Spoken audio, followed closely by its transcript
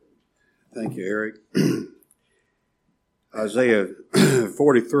Thank you, Eric. Isaiah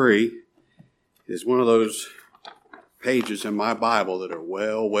 43 is one of those pages in my Bible that are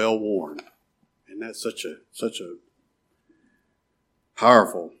well worn. And that's such a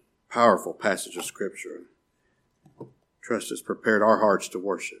powerful passage of Scripture. Trust has prepared our hearts to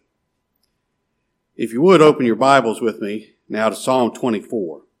worship. If you would, open your Bibles with me now to Psalm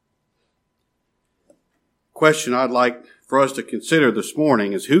 24. Question I'd like for us to consider this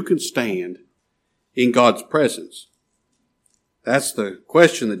morning is, who can stand in God's presence? That's the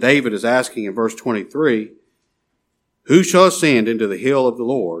question that David is asking in verse 23. Who shall ascend into the hill of the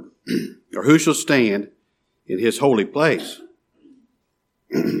Lord, or who shall stand in his holy place?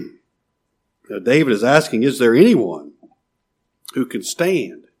 Now, David is asking, is there anyone who can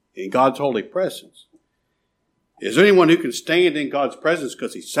stand in God's holy presence? Is there anyone who can stand in God's presence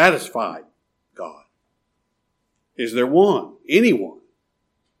because he's satisfied God? Is there anyone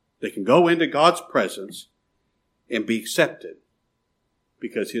that can go into God's presence and be accepted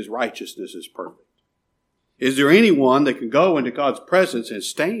because his righteousness is perfect? Is there anyone that can go into God's presence and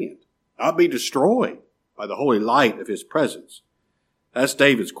stand, not be destroyed by the holy light of his presence? That's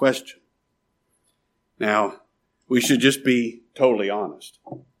David's question. Now, we should just be totally honest.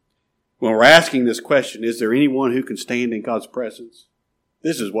 When we're asking this question, is there anyone who can stand in God's presence?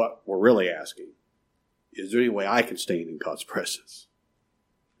 This is what we're really asking. Is there any way I can stand in God's presence?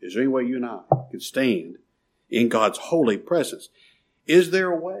 Is there any way you and I can stand in God's holy presence? Is there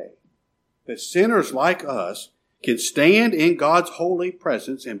a way that sinners like us can stand in God's holy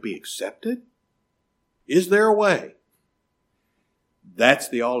presence and be accepted? Is there a way? That's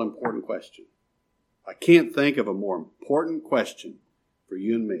the all-important question. I can't think of a more important question for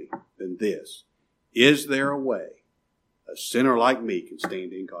you and me than this. Is there a way a sinner like me can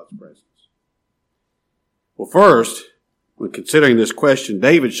stand in God's presence? Well, first, when considering this question,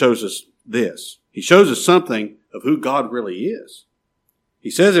 David shows us this. He shows us something of who God really is.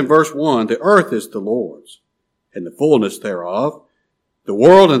 He says in verse 1, the earth is the Lord's, and the fullness thereof, the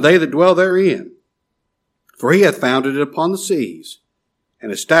world and they that dwell therein. For he hath founded it upon the seas,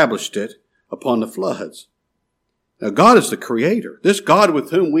 and established it upon the floods. Now God is the creator. This God with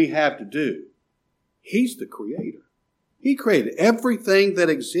whom we have to do, he's the creator. He created everything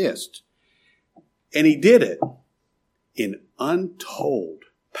that exists. And he did it in untold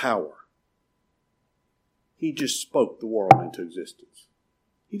power. He just spoke the world into existence.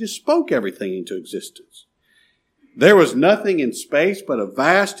 He just spoke everything into existence. There was nothing in space but a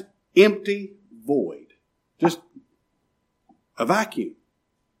vast, empty void. Just a vacuum.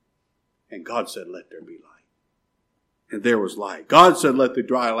 And God said, let there be light. And there was light. God said, let the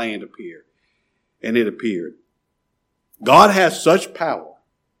dry land appear. And it appeared. God has such power.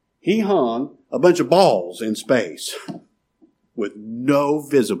 He hung a bunch of balls in space with no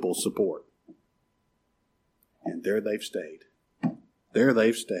visible support. And there they've stayed. There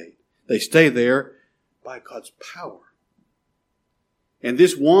they've stayed. They stay there by God's power. And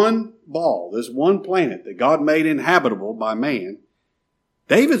this one ball, this one planet that God made inhabitable by man,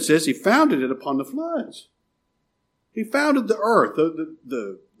 David says he founded it upon the floods. He founded the earth,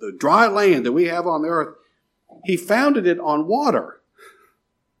 the dry land that we have on the earth. He founded it on water.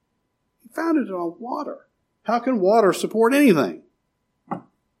 Founded it on water. How can water support anything?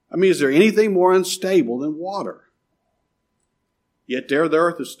 I mean, is there anything more unstable than water? Yet there the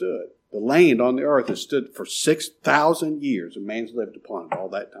earth has stood. The land on the earth has stood for 6,000 years, and man's lived upon it all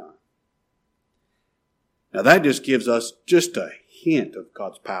that time. Now that just gives us just a hint of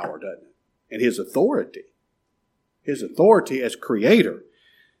God's power, doesn't it? And his authority. His authority as creator.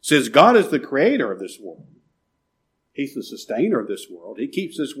 Since God is the creator of this world, he's the sustainer of this world. He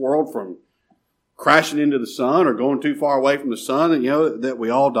keeps this world from crashing into the sun or going too far away from the sun and, that we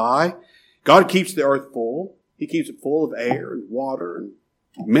all die. God keeps the earth full. He keeps it full of air and water and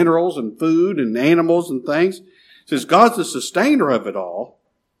minerals and food and animals and things. Since God's the sustainer of it all,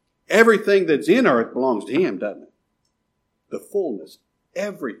 everything that's in earth belongs to him, doesn't it? The fullness,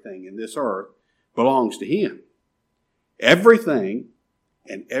 everything in this earth belongs to him. Everything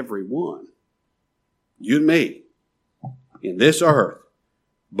and everyone, you and me, in this earth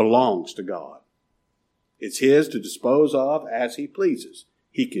belongs to God. It's his to dispose of as he pleases.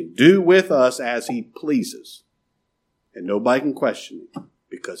 He can do with us as he pleases. And nobody can question him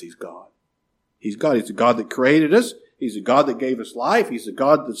because he's God. He's God. He's the God that created us. He's the God that gave us life. He's the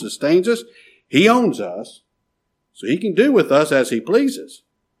God that sustains us. He owns us. So he can do with us as he pleases.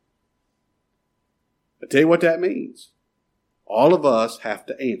 I tell you what that means. All of us have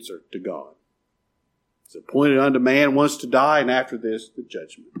to answer to God. It's appointed unto man once to die, and after this, the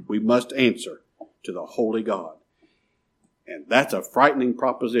judgment. We must answer to the holy God. And that's a frightening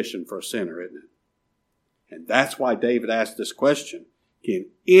proposition for a sinner, isn't it? And that's why David asked this question, can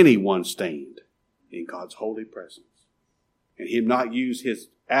anyone stand in God's holy presence and him not use his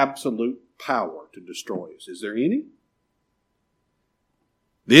absolute power to destroy us? Is there any?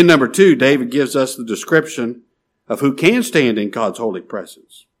 Then number 2, David gives us the description of who can stand in God's holy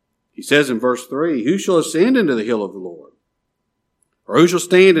presence. He says in verse 3, who shall ascend into the hill of the Lord? Or who shall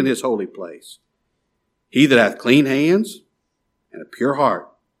stand in his holy place? He that hath clean hands and a pure heart,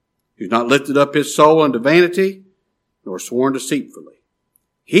 who has not lifted up his soul unto vanity, nor sworn deceitfully.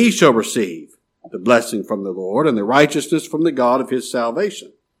 He shall receive the blessing from the Lord and the righteousness from the God of his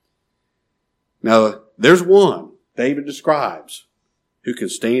salvation. Now, there's one David describes who can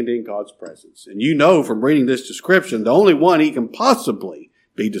stand in God's presence. And you know from reading this description, the only one he can possibly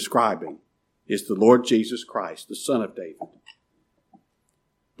be describing is the Lord Jesus Christ, the Son of David.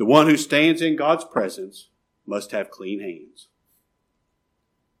 The one who stands in God's presence must have clean hands.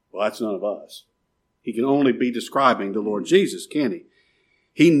 Well, that's none of us. He can only be describing the Lord Jesus, can he?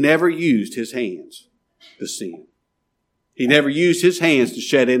 He never used his hands to sin. He never used his hands to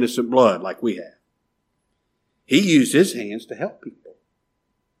shed innocent blood like we have. He used his hands to help people.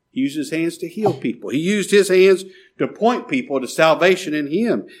 He used his hands to heal people. He used his hands to point people to salvation in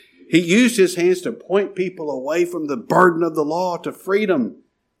him. He used his hands to point people away from the burden of the law to freedom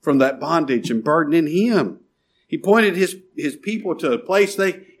from that bondage and burden in him. He pointed his people to a place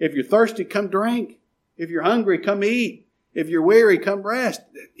if you're thirsty, come drink. If you're hungry, come eat. If you're weary, come rest.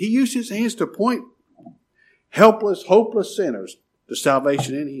 He used his hands to point helpless, hopeless sinners to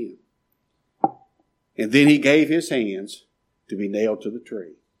salvation in him. And then he gave his hands to be nailed to the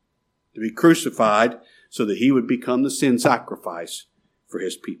tree, to be crucified so that he would become the sin sacrifice for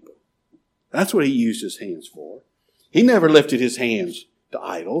his people. That's what he used his hands for. He never lifted his hands to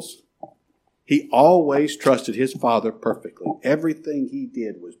idols. He always trusted his Father perfectly. Everything he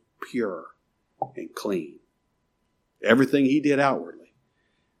did was pure and clean. Everything he did outwardly.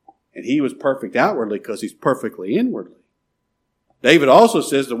 And he was perfect outwardly because he's perfectly inwardly. David also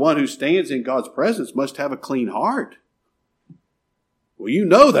says the one who stands in God's presence must have a clean heart. Well, you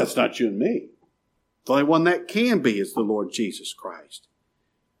know that's not you and me. The only one that can be is the Lord Jesus Christ.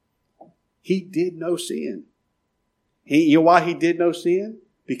 He did no sin. You know why he did no sin?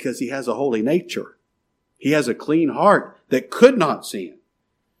 Because he has a holy nature. He has a clean heart that could not sin.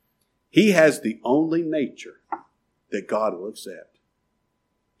 He has the only nature that God will accept.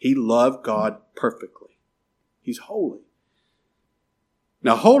 He loved God perfectly. He's holy.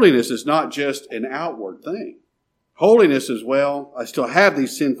 Now, holiness is not just an outward thing. Holiness is, well, I still have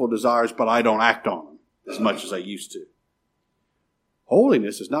these sinful desires, but I don't act on them as much as I used to.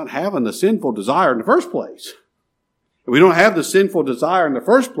 Holiness is not having the sinful desire in the first place. We don't have the sinful desire in the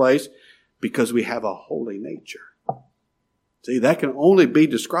first place because we have a holy nature. See, that can only be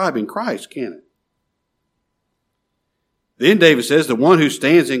describing Christ, can it? Then David says, the one who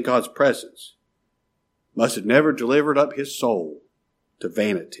stands in God's presence must have never delivered up his soul to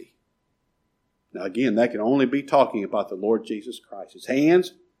vanity. Now again, that can only be talking about the Lord Jesus Christ. His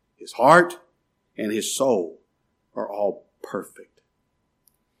hands, his heart, and his soul are all perfect.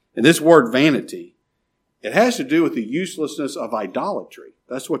 And this word vanity, it has to do with the uselessness of idolatry.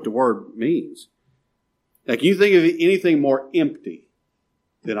 That's what the word means. Now, can you think of anything more empty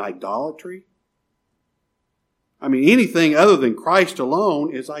than idolatry? I mean, anything other than Christ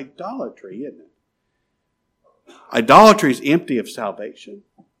alone is idolatry, isn't it? Idolatry is empty of salvation.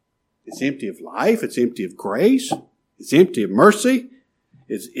 It's empty of life. It's empty of grace. It's empty of mercy.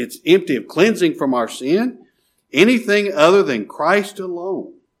 It's empty of cleansing from our sin. Anything other than Christ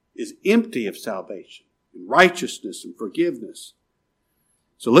alone is empty of salvation and righteousness and forgiveness.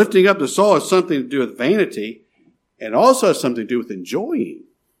 So lifting up the soul has something to do with vanity and also has something to do with enjoying.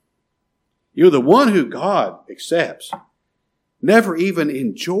 You know, the one who God accepts never even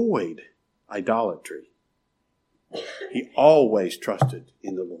enjoyed idolatry. He always trusted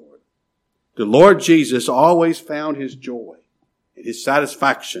in the Lord. The Lord Jesus always found his joy and his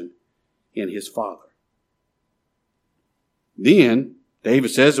satisfaction in his Father. Then,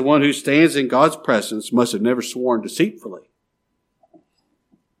 David says the one who stands in God's presence must have never sworn deceitfully.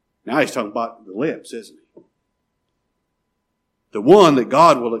 Now he's talking about the lips, isn't he? The one that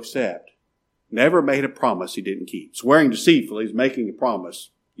God will accept never made a promise he didn't keep. Swearing deceitfully is making a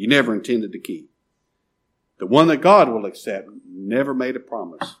promise you never intended to keep. The one that God will accept never made a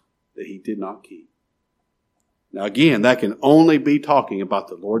promise that he did not keep. Now again, that can only be talking about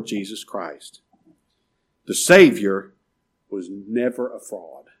the Lord Jesus Christ. The Savior was never a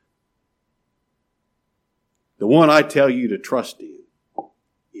fraud. The one I tell you to trust in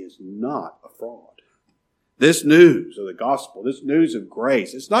is not a fraud. This news of the gospel, this news of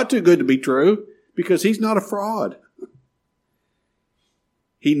grace, it's not too good to be true because he's not a fraud.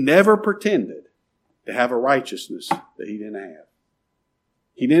 He never pretended to have a righteousness that he didn't have.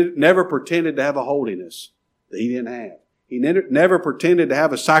 He never pretended to have a holiness that he didn't have. He never pretended to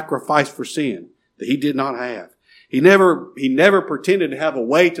have a sacrifice for sin that he did not have. He never pretended to have a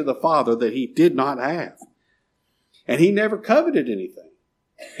way to the Father that he did not have. And he never coveted anything.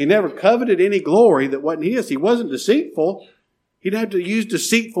 He never coveted any glory that wasn't his. He wasn't deceitful. He'd have to use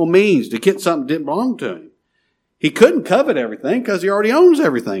deceitful means to get something that didn't belong to him. He couldn't covet everything because he already owns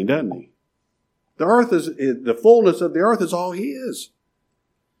everything, doesn't he? The fullness of the earth is all his.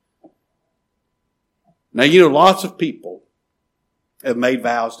 Now, lots of people have made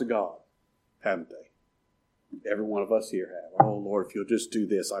vows to God, haven't they? Every one of us here have. Oh, Lord, if you'll just do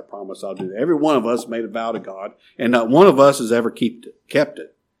this, I promise I'll do that. Every one of us made a vow to God, and not one of us has ever kept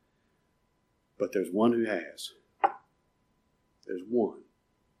it. But there's one who has. There's one.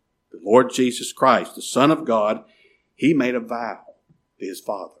 The Lord Jesus Christ, the Son of God, he made a vow to his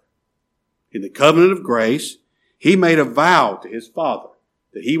Father. In the covenant of grace, he made a vow to his Father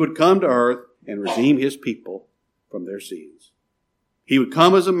that he would come to earth and redeem his people from their sins. He would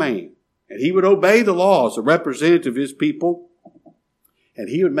come as a man, and he would obey the law as a representative of his people, and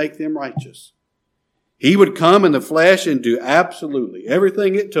he would make them righteous. He would come in the flesh and do absolutely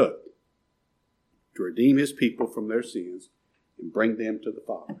everything it took to redeem his people from their sins and bring them to the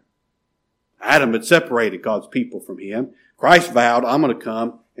Father. Adam had separated God's people from him. Christ vowed, I'm going to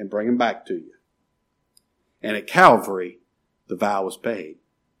come and bring them back to you. And at Calvary, the vow was paid.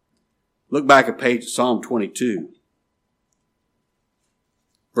 Look back at page Psalm 22.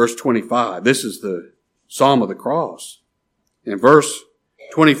 Verse 25. This is the Psalm of the Cross. In verse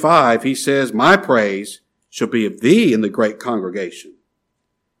 25, he says, my praise shall be of thee in the great congregation.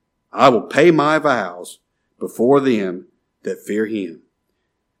 I will pay my vows before them that fear him.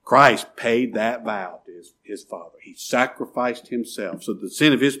 Christ paid that vow to his Father. He sacrificed himself so the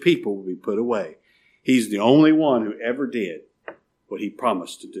sin of his people will be put away. He's the only one who ever did what he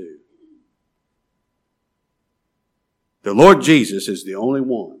promised to do. The Lord Jesus is the only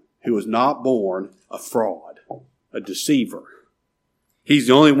one who was not born a fraud, a deceiver. He's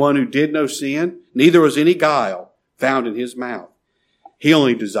the only one who did no sin, neither was any guile found in his mouth. He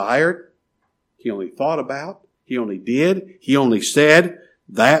only desired, he only thought about, he only did, he only said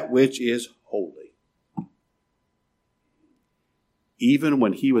that which is holy. Even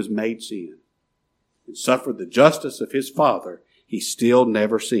when he was made sin and suffered the justice of his Father, he still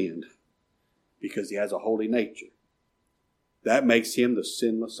never sinned because he has a holy nature. That makes him the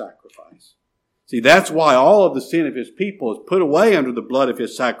sinless sacrifice. See, that's why all of the sin of his people is put away under the blood of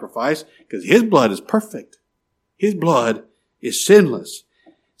his sacrifice, because his blood is perfect. His blood is sinless.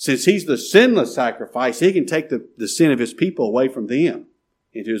 Since he's the sinless sacrifice, he can take the sin of his people away from them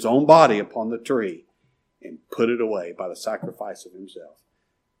into his own body upon the tree and put it away by the sacrifice of himself.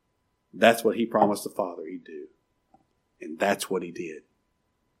 That's what he promised the Father he'd do. And that's what he did.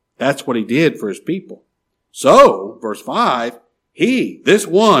 That's what he did for his people. So, verse 5, he, this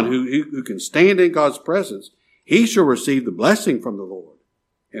one who can stand in God's presence, he shall receive the blessing from the Lord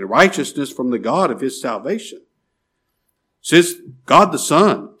and righteousness from the God of his salvation. Since God the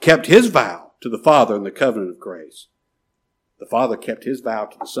Son kept his vow to the Father in the covenant of grace, the Father kept his vow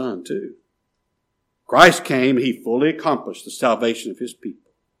to the Son too. Christ came, he fully accomplished the salvation of his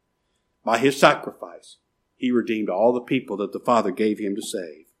people. By his sacrifice, he redeemed all the people that the Father gave him to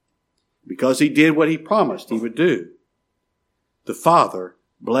save. Because he did what he promised he would do, the Father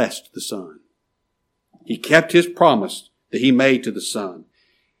blessed the Son. He kept his promise that he made to the Son.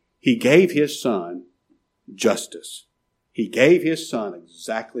 He gave his Son justice. He gave his Son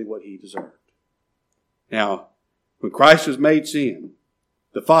exactly what he deserved. Now, when Christ was made sin,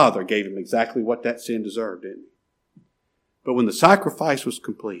 the Father gave him exactly what that sin deserved, didn't he? But when the sacrifice was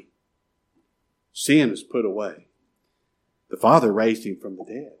complete, sin is put away. The Father raised him from the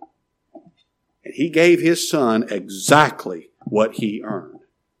dead. And he gave his Son exactly what he earned.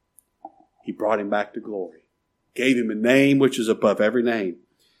 He brought him back to glory. Gave him a name which is above every name.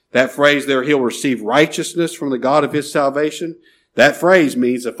 That phrase there, he'll receive righteousness from the God of his salvation. That phrase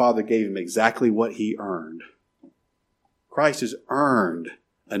means the Father gave him exactly what he earned. Christ has earned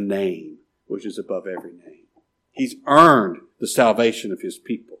a name which is above every name. He's earned the salvation of his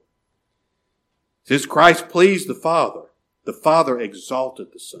people. Since Christ pleased the Father exalted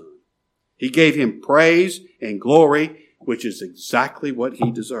the Son. He gave him praise and glory, which is exactly what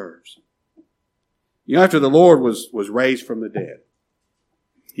he deserves. After the Lord was raised from the dead,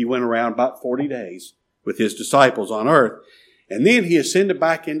 he went around about 40 days with his disciples on earth, and then he ascended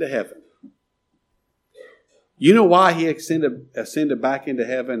back into heaven. You know why he ascended back into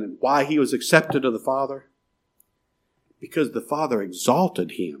heaven and why he was accepted of the Father? Because the Father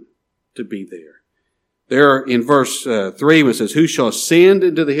exalted him to be there. There in verse 3 when it says, who shall ascend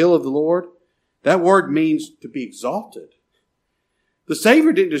into the hill of the Lord? That word means to be exalted. The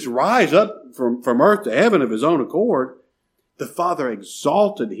Savior didn't just rise up from earth to heaven of his own accord. The Father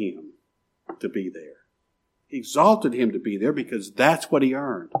exalted him to be there. He exalted him to be there because that's what he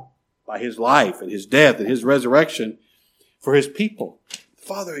earned by his life and his death and his resurrection for his people. The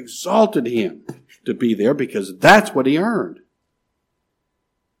Father exalted him to be there because that's what he earned.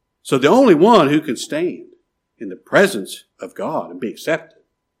 So the only one who can stand in the presence of God and be accepted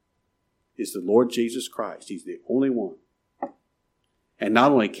is the Lord Jesus Christ. He's the only one. And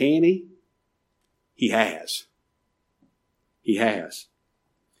not only can he has. He has.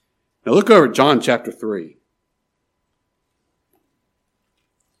 Now look over at John chapter 3.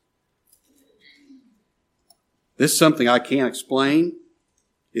 This is something I can't explain.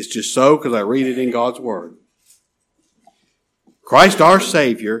 It's just so because I read it in God's Word. Christ our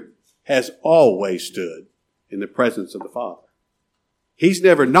Savior has always stood in the presence of the Father. He's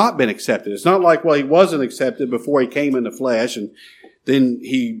never not been accepted. It's not like, well, he wasn't accepted before he came in the flesh and then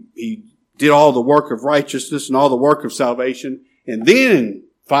he did all the work of righteousness and all the work of salvation and then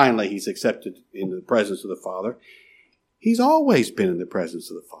finally he's accepted in the presence of the Father. He's always been in the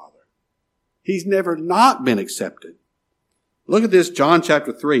presence of the Father. He's never not been accepted. Look at this, John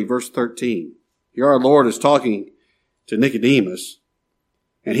chapter 3, verse 13. Here our Lord is talking to Nicodemus.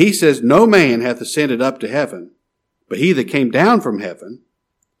 And he says, no man hath ascended up to heaven, but he that came down from heaven,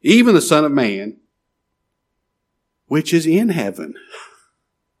 even the Son of Man, which is in heaven.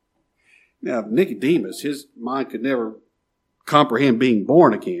 Now, Nicodemus, his mind could never comprehend being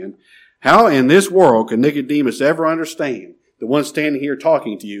born again. How in this world can Nicodemus ever understand the one standing here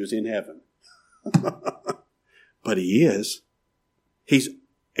talking to you is in heaven? But he is. He's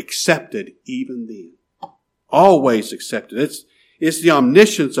accepted even then. Always accepted. It's the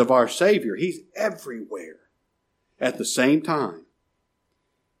omniscience of our Savior. He's everywhere at the same time.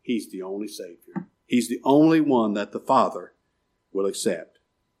 He's the only Savior. He's the only one that the Father will accept.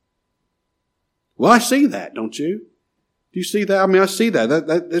 Well, I see that, don't you? Do you see that? I mean, I see that.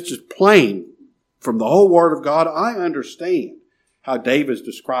 That's just plain from the whole Word of God. I understand how David's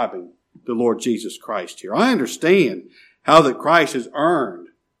describing the Lord Jesus Christ here. I understand how that Christ has earned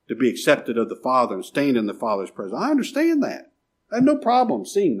to be accepted of the Father and stand in the Father's presence. I understand that. I have no problem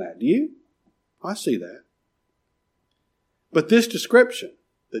seeing that. Do you? I see that. But this description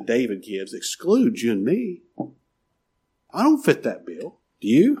that David gives excludes you and me. I don't fit that bill. Do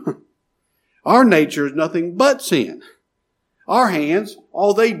you? Our nature is nothing but sin. Our hands,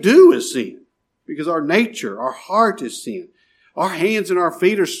 all they do is sin. Because our nature, our heart is sin. Our hands and our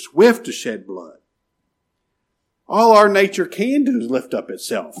feet are swift to shed blood. All our nature can do is lift up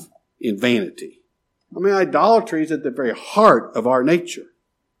itself in vanity. I mean, idolatry is at the very heart of our nature.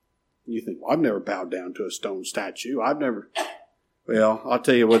 You think, well, I've never bowed down to a stone statue. Well, I'll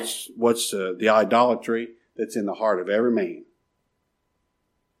tell you what's the idolatry that's in the heart of every man.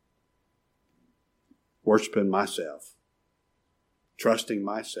 Worshiping myself. Trusting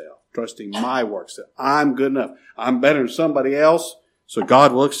myself. Trusting my works. That I'm good enough. I'm better than somebody else, so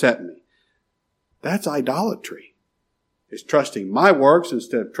God will accept me. That's idolatry. It's trusting my works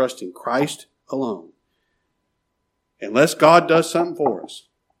instead of trusting Christ alone. Unless God does something for us,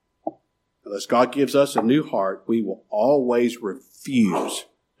 unless God gives us a new heart, we will always refuse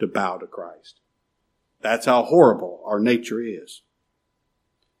to bow to Christ. That's how horrible our nature is.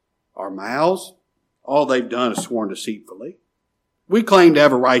 Our mouths, all they've done is sworn deceitfully. We claim to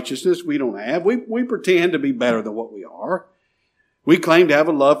have a righteousness we don't have. We pretend to be better than what we are. We claim to have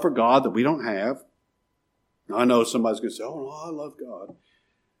a love for God that we don't have. I know somebody's going to say, oh, no, I love God.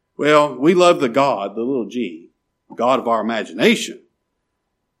 Well, we love the God, the little g, God of our imagination.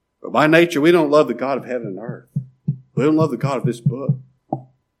 But by nature, we don't love the God of heaven and earth. We don't love the God of this book.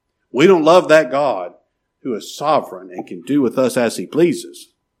 We don't love that God who is sovereign and can do with us as he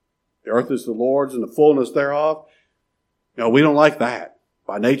pleases. The earth is the Lord's and the fullness thereof. No, we don't like that.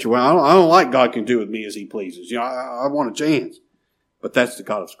 By nature, well, I don't like God can do with me as he pleases. I want a chance. But that's the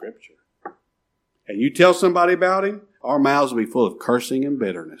God of Scripture. And you tell somebody about him, our mouths will be full of cursing and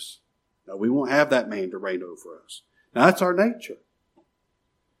bitterness. No, we won't have that man to reign over us. Now, that's our nature.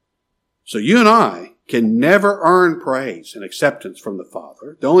 So you and I can never earn praise and acceptance from the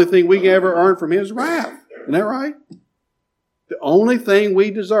Father. The only thing we can ever earn from him is wrath. Isn't that right? The only thing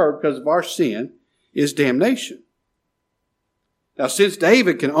we deserve because of our sin is damnation. Now, since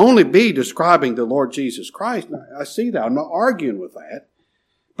David can only be describing the Lord Jesus Christ, I see that. I'm not arguing with that.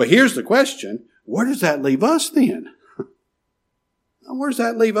 But here's the question. Where does that leave us then? Where does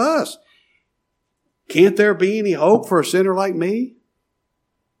that leave us? Can't there be any hope for a sinner like me?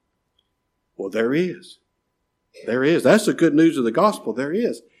 Well, there is. There is. That's the good news of the gospel. There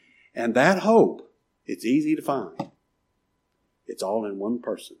is. And that hope, it's easy to find. It's all in one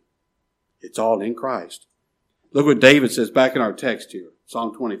person. It's all in Christ. Look what David says back in our text here.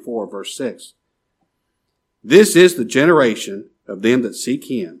 Psalm 24, verse 6. This is the generation of them that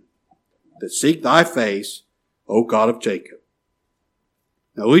seek him, that seek thy face, O God of Jacob.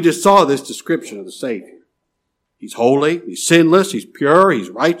 Now we just saw this description of the Savior. He's holy, he's sinless, he's pure, he's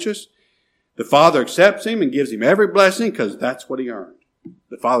righteous. The Father accepts him and gives him every blessing because that's what he earned.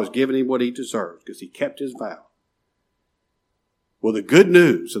 The Father's given him what he deserves because he kept his vow. Well, the good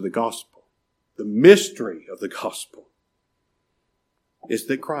news of the gospel, the mystery of the gospel, is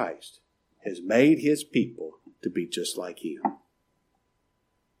that Christ has made his people to be just like him.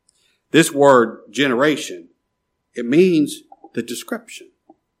 This word, generation, it means the description.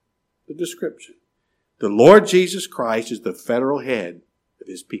 The description. The Lord Jesus Christ is the federal head of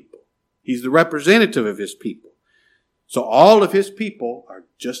his people. He's the representative of his people. So all of his people are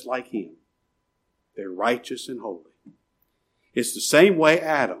just like him. They're righteous and holy. It's the same way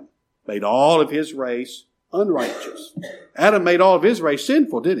Adam made all of his race unrighteous. Adam made all of his race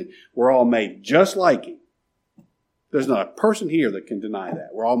sinful, didn't he? We're all made just like him. There's not a person here that can deny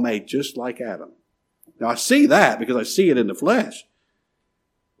that. We're all made just like Adam. Now I see that because I see it in the flesh.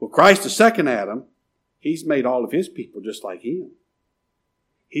 Well, Christ, the second Adam, he's made all of his people just like him.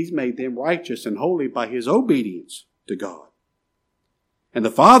 He's made them righteous and holy by his obedience to God. And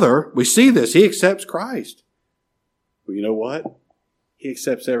the Father, we see this, he accepts Christ. Well, you know what? He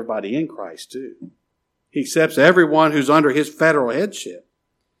accepts everybody in Christ too. He accepts everyone who's under his federal headship.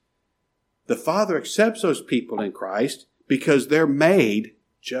 The Father accepts those people in Christ because they're made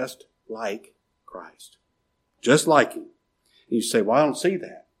just like Christ. Just like him. And you say, well, I don't see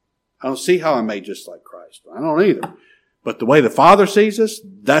that. I don't see how I'm made just like Christ. I don't either. But the way the Father sees us,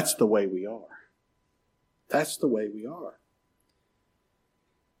 that's the way we are. That's the way we are.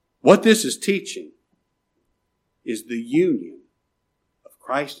 What this is teaching is the union of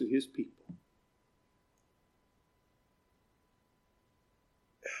Christ and his people.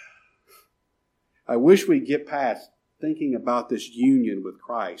 I wish we'd get past thinking about this union with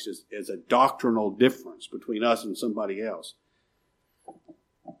Christ as a doctrinal difference between us and somebody else.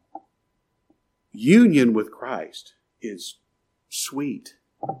 Union with Christ is sweet.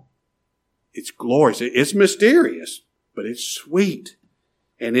 It's glorious. It's mysterious, but it's sweet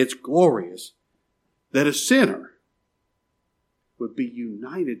and it's glorious that a sinner would be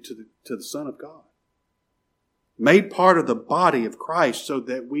united to the Son of God. Made part of the body of Christ so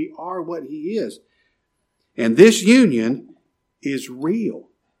that we are what he is. And this union is real.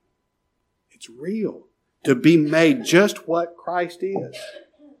 It's real. To be made just what Christ is.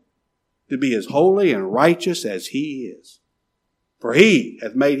 To be as holy and righteous as he is. For he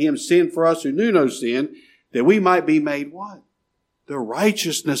hath made him sin for us who knew no sin, that we might be made what? The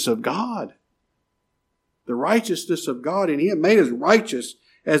righteousness of God. The righteousness of God in him made us righteous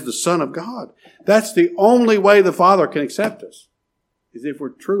as the Son of God. That's the only way the Father can accept us, is if we're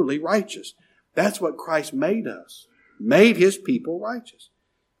truly righteous. That's what Christ made us. Made his people righteous.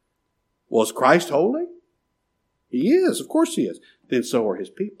 Well, is Christ holy? He is. Of course he is. Then so are his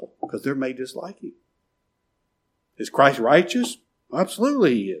people, because they're made just like him. Is Christ righteous?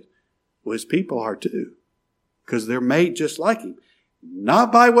 Absolutely he is. Well, his people are too, because they're made just like him. Not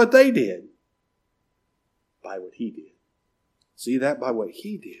by what they did, by what he did. See that? By what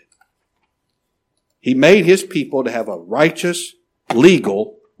he did. He made his people to have a righteous,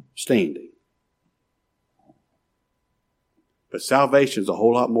 legal standing. But salvation is a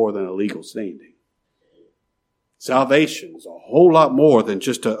whole lot more than a legal standing. Salvation is a whole lot more than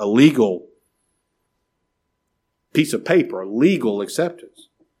just a legal piece of paper, a legal acceptance.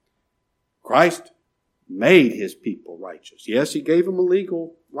 Christ made his people righteous. Yes, he gave them a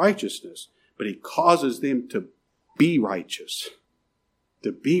legal righteousness, but he causes them to be righteous.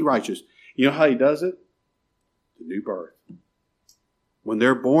 To be righteous. You know how he does it? The new birth. When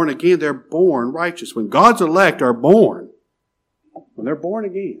they're born again, they're born righteous. When God's elect are born, when they're born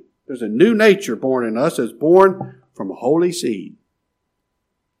again, there's a new nature born in us that's born from a holy seed.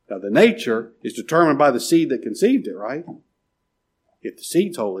 Now, the nature is determined by the seed that conceived it, right? If the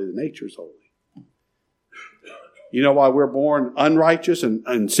seed's holy, the nature's holy. You know why we're born unrighteous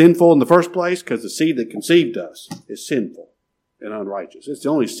and sinful in the first place? Because the seed that conceived us is sinful and unrighteous. It's the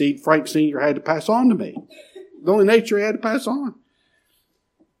only seed Frank Sr. had to pass on to me. The only nature he had to pass on.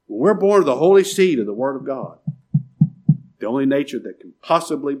 When we're born of the holy seed of the Word of God, the only nature that can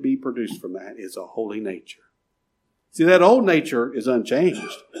possibly be produced from that is a holy nature. See, that old nature is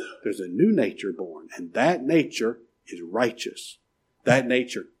unchanged. There's a new nature born, and that nature is righteous. That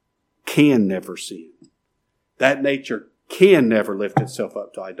nature can never sin. That nature can never lift itself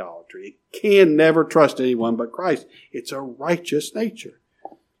up to idolatry. It can never trust anyone but Christ. It's a righteous nature.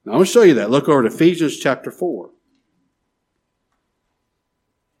 Now, I'm going to show you that. Look over to Ephesians chapter 4.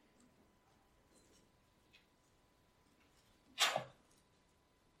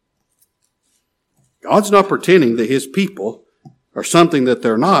 God's not pretending that His people are something that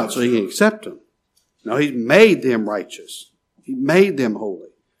they're not so He can accept them. No, He's made them righteous. He made them holy.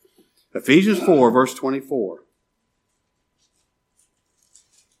 Ephesians 4, verse 24.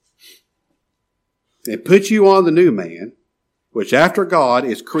 And put you on the new man, which after God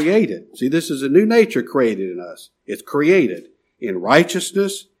is created. See, this is a new nature created in us. It's created in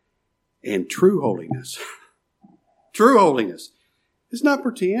righteousness and true holiness. True holiness. It's not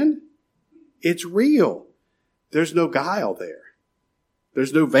pretend. It's real. There's no guile there.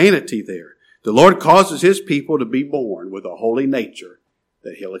 There's no vanity there. The Lord causes His people to be born with a holy nature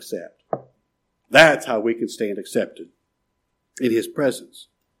that He'll accept. That's how we can stand accepted in His presence.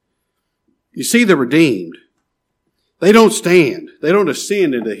 You see, the redeemed, they don't stand. They don't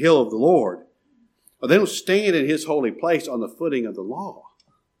ascend into the hill of the Lord. Or they don't stand in His holy place on the footing of the law.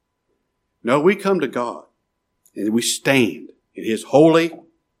 No, we come to God and we stand in His holy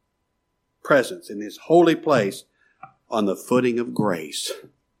presence, in His holy place on the footing of grace.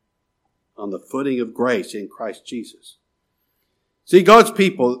 On the footing of grace in Christ Jesus. See, God's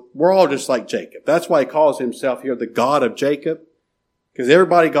people, we're all just like Jacob. That's why He calls Himself here the God of Jacob. Because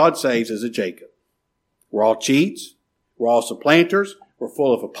everybody God saves is a Jacob. We're all cheats. We're all supplanters. We're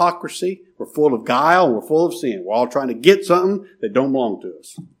full of hypocrisy. We're full of guile. And we're full of sin. We're all trying to get something that don't belong to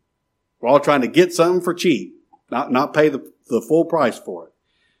us. We're all trying to get something for cheap. Not pay the full price for it.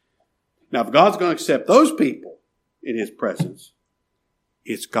 Now, if God's going to accept those people in His presence,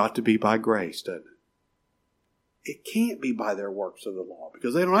 it's got to be by grace, doesn't it? It can't be by their works of the law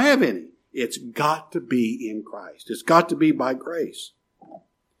because they don't have any. It's got to be in Christ. It's got to be by grace.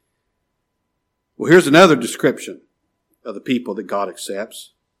 Well, here's another description of the people that God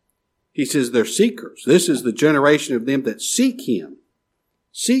accepts. He says they're seekers. This is the generation of them that seek Him.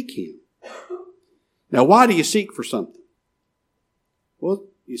 Seek Him. Now, why do you seek for something? Well,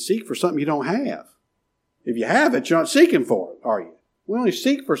 you seek for something you don't have. If you have it, you're not seeking for it, are you? We only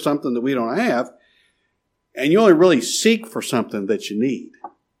seek for something that we don't have, and you only really seek for something that you need.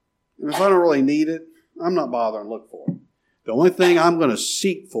 And if I don't really need it, I'm not bothering to look for it. The only thing I'm going to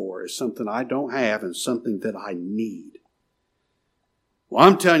seek for is something I don't have and something that I need. Well,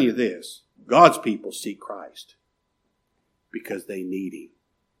 I'm telling you this. God's people seek Christ because they need Him.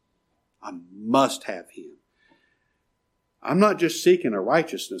 I must have Him. I'm not just seeking a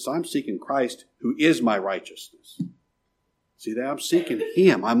righteousness. I'm seeking Christ who is my righteousness. See that? I'm seeking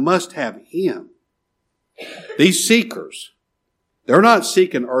Him. I must have Him. These seekers, they're not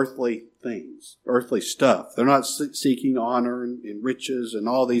seeking earthly things, earthly stuff. They're not seeking honor and riches and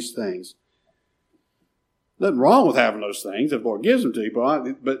all these things. Nothing wrong with having those things if the Lord gives them to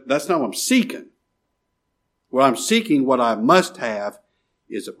you, but that's not what I'm seeking. What I'm seeking, what I must have,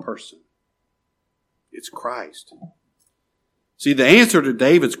 is a person. It's Christ. See, the answer to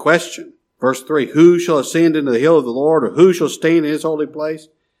David's question, verse 3, who shall ascend into the hill of the Lord, or who shall stand in His holy place?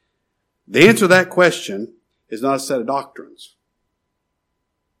 The answer to that question is not a set of doctrines.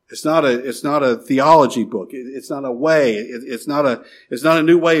 It's not a theology book. It's not a way. It's not a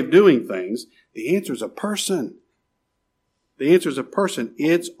new way of doing things. The answer is a person. The answer is a person.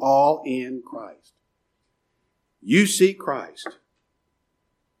 It's all in Christ. You seek Christ,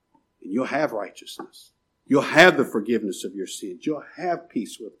 and you'll have righteousness. You'll have the forgiveness of your sins. You'll have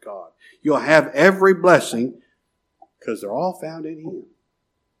peace with God. You'll have every blessing because they're all found in Him.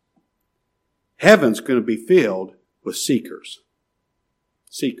 Heaven's going to be filled with seekers.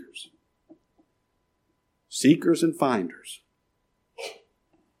 Seekers. Seekers and finders.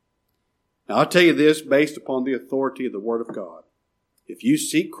 Now, I'll tell you this based upon the authority of the Word of God. If you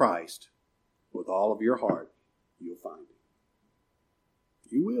seek Christ with all of your heart, you'll find Him.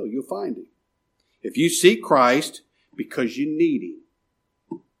 You will. You'll find Him. If you seek Christ because you need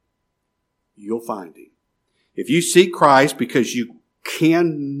Him, you'll find Him. If you seek Christ because you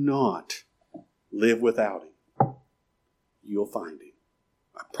cannot live without Him, you'll find Him.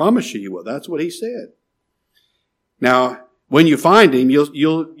 I promise you will. That's what He said. Now, when you find Him,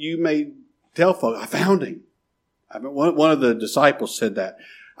 you may tell folks, I found Him. One of the disciples said that.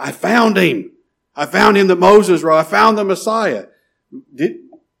 I found Him. I found Him that Moses wrote. I found the Messiah.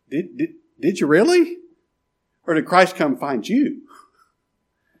 Did you really? Or did Christ come find you?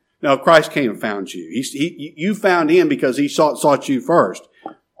 Now, Christ came and found you. You found him because he sought you first.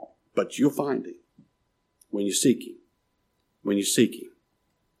 But you'll find him when you seek him. When you seek him.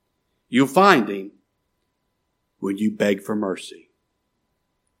 You'll find him when you beg for mercy.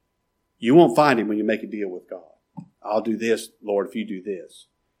 You won't find him when you make a deal with God. I'll do this, Lord, if you do this.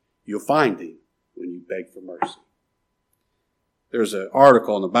 You'll find him when you beg for mercy. There's an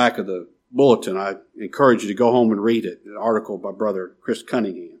article on the back of the bulletin. I encourage you to go home and read it. An article by Brother Chris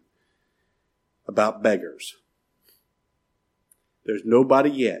Cunningham about beggars. There's nobody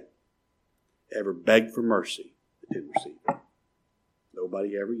yet ever begged for mercy that didn't receive it.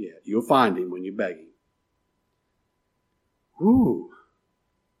 Nobody ever yet. You'll find him when you beg him. Ooh.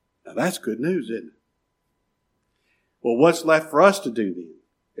 Now that's good news, isn't it? Well, what's left for us to do then?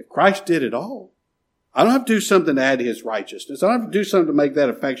 If Christ did it all, I don't have to do something to add to his righteousness. I don't have to do something to make that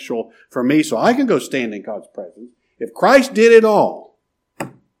effectual for me so I can go stand in God's presence. If Christ did it all,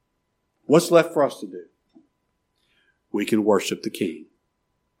 what's left for us to do? We can worship the King.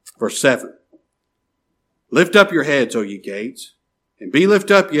 Verse 7. Lift up your heads, O ye gates, and be lift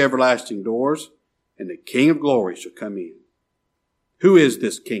up, ye everlasting doors, and the King of glory shall come in. Who is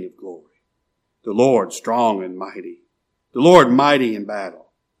this King of glory? The Lord strong and mighty, the Lord mighty in battle.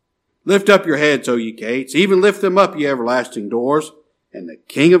 Lift up your heads, O ye gates, even lift them up, ye everlasting doors, and the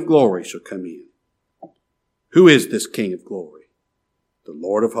King of glory shall come in. Who is this King of glory? The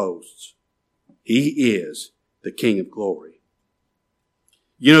Lord of hosts. He is the King of glory.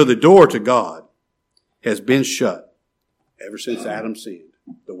 You know, the door to God has been shut ever since Adam sinned.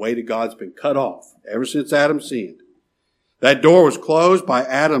 The way to God's been cut off ever since Adam sinned. That door was closed by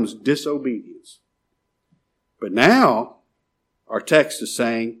Adam's disobedience. But now, our text is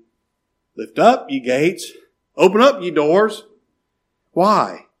saying, lift up, ye gates. Open up, ye doors.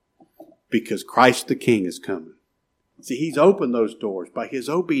 Why? Because Christ the King is coming. See, he's opened those doors by his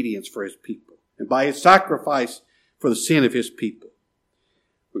obedience for his people and by his sacrifice for the sin of his people.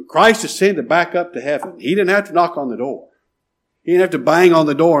 When Christ ascended back up to heaven, he didn't have to knock on the door. He didn't have to bang on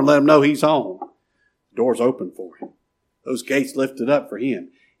the door and let him know he's home. The door's open for him. Those gates lifted up for him.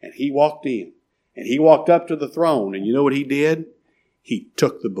 And he walked in. And he walked up to the throne. And you know what he did? He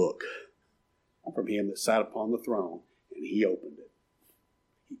took the book from him that sat upon the throne. And he opened it.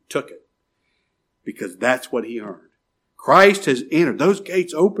 He took it. Because that's what he earned. Christ has entered. Those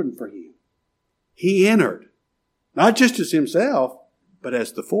gates opened for him. He entered. Not just as himself, but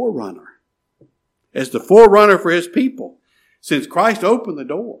as the forerunner. As the forerunner for his people. Since Christ opened the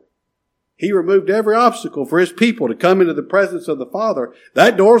door, he removed every obstacle for his people to come into the presence of the Father.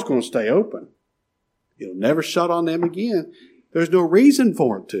 That door's going to stay open. It'll never shut on them again. There's no reason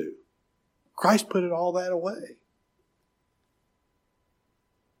for it to. Christ put it all that away.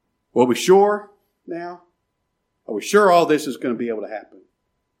 Well, are we sure now? Are we sure all this is going to be able to happen?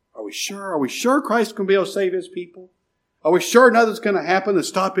 Are we sure? Are we sure Christ's going to be able to save his people? Are we sure nothing's going to happen to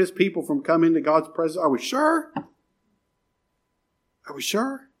stop his people from coming to God's presence? Are we sure? Are we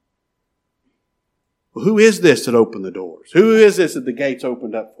sure? Well, who is this that opened the doors? Who is this that the gates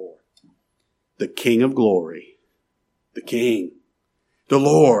opened up for? The King of glory. The King. The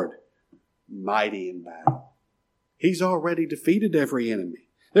Lord. Mighty in battle. He's already defeated every enemy.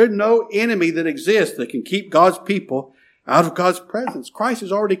 There's no enemy that exists that can keep God's people out of God's presence. Christ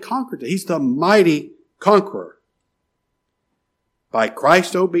has already conquered it. He's the mighty conqueror. By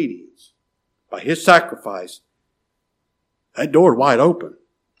Christ's obedience, by his sacrifice, that door is wide open.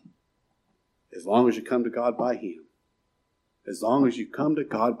 As long as you come to God by him. As long as you come to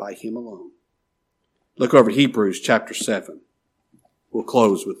God by him alone. Look over at Hebrews chapter 7. We'll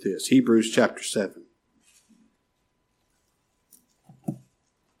close with this. Hebrews chapter 7.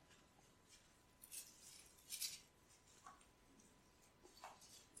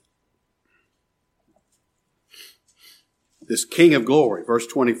 This King of glory, verse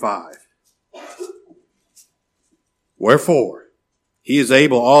 25. Wherefore, he is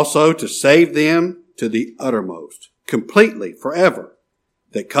able also to save them to the uttermost, completely, forever,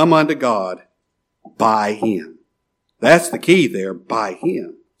 that come unto God by him. That's the key there, by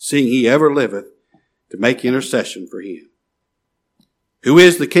him, seeing he ever liveth to make intercession for him. Who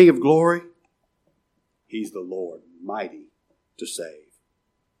is the King of glory? He's the Lord, mighty to save.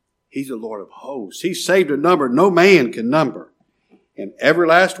 He's the Lord of hosts. He's saved a number no man can number. And every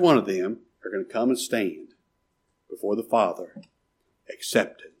last one of them are going to come and stand before the Father,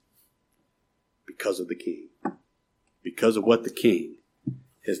 accepted because of the King. Because of what the King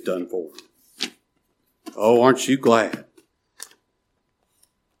has done for him. Oh, aren't you glad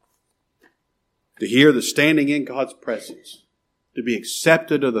to hear the standing in God's presence, to be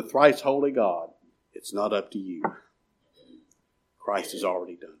accepted of the thrice holy God? It's not up to you. Christ has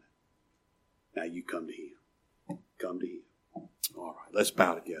already done it. Now you come to Him. Come to Him. All right, let's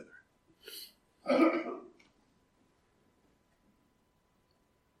bow together.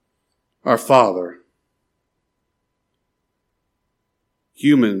 Our Father,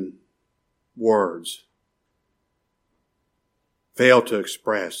 human words fail to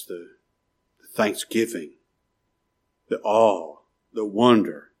express the thanksgiving, the awe, the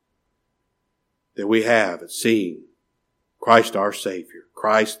wonder that we have at seeing Christ our Savior,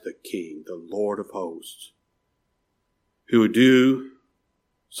 Christ the King, the Lord of hosts, who would do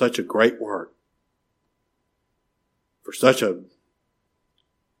such a great work for such a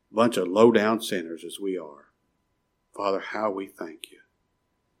bunch of low-down sinners as we are. Father, how we thank you.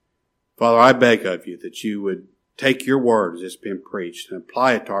 Father, I beg of you that you would take your word as it's been preached and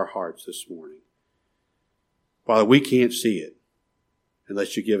apply it to our hearts this morning. Father, we can't see it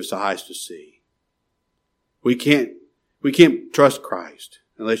unless you give us eyes to see. We can't trust Christ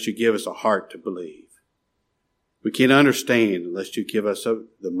unless you give us a heart to believe. We can't understand unless you give us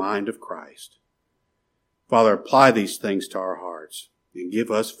the mind of Christ. Father, apply these things to our hearts and give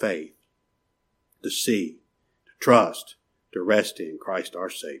us faith to see, to trust, to rest in Christ our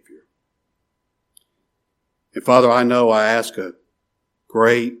Savior. And Father, I know I ask a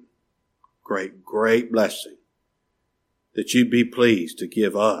great, great, great blessing that you'd be pleased to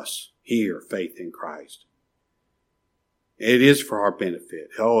give us here faith in Christ. It is for our benefit,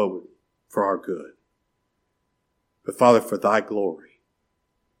 for our good. But Father, for thy glory,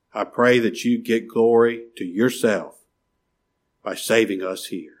 I pray that you get glory to yourself by saving us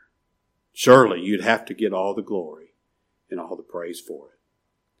here. Surely you'd have to get all the glory and all the praise for it.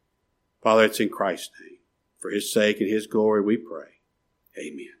 Father, it's in Christ's name. For his sake and his glory we pray.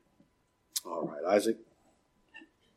 Amen. All right, Isaac.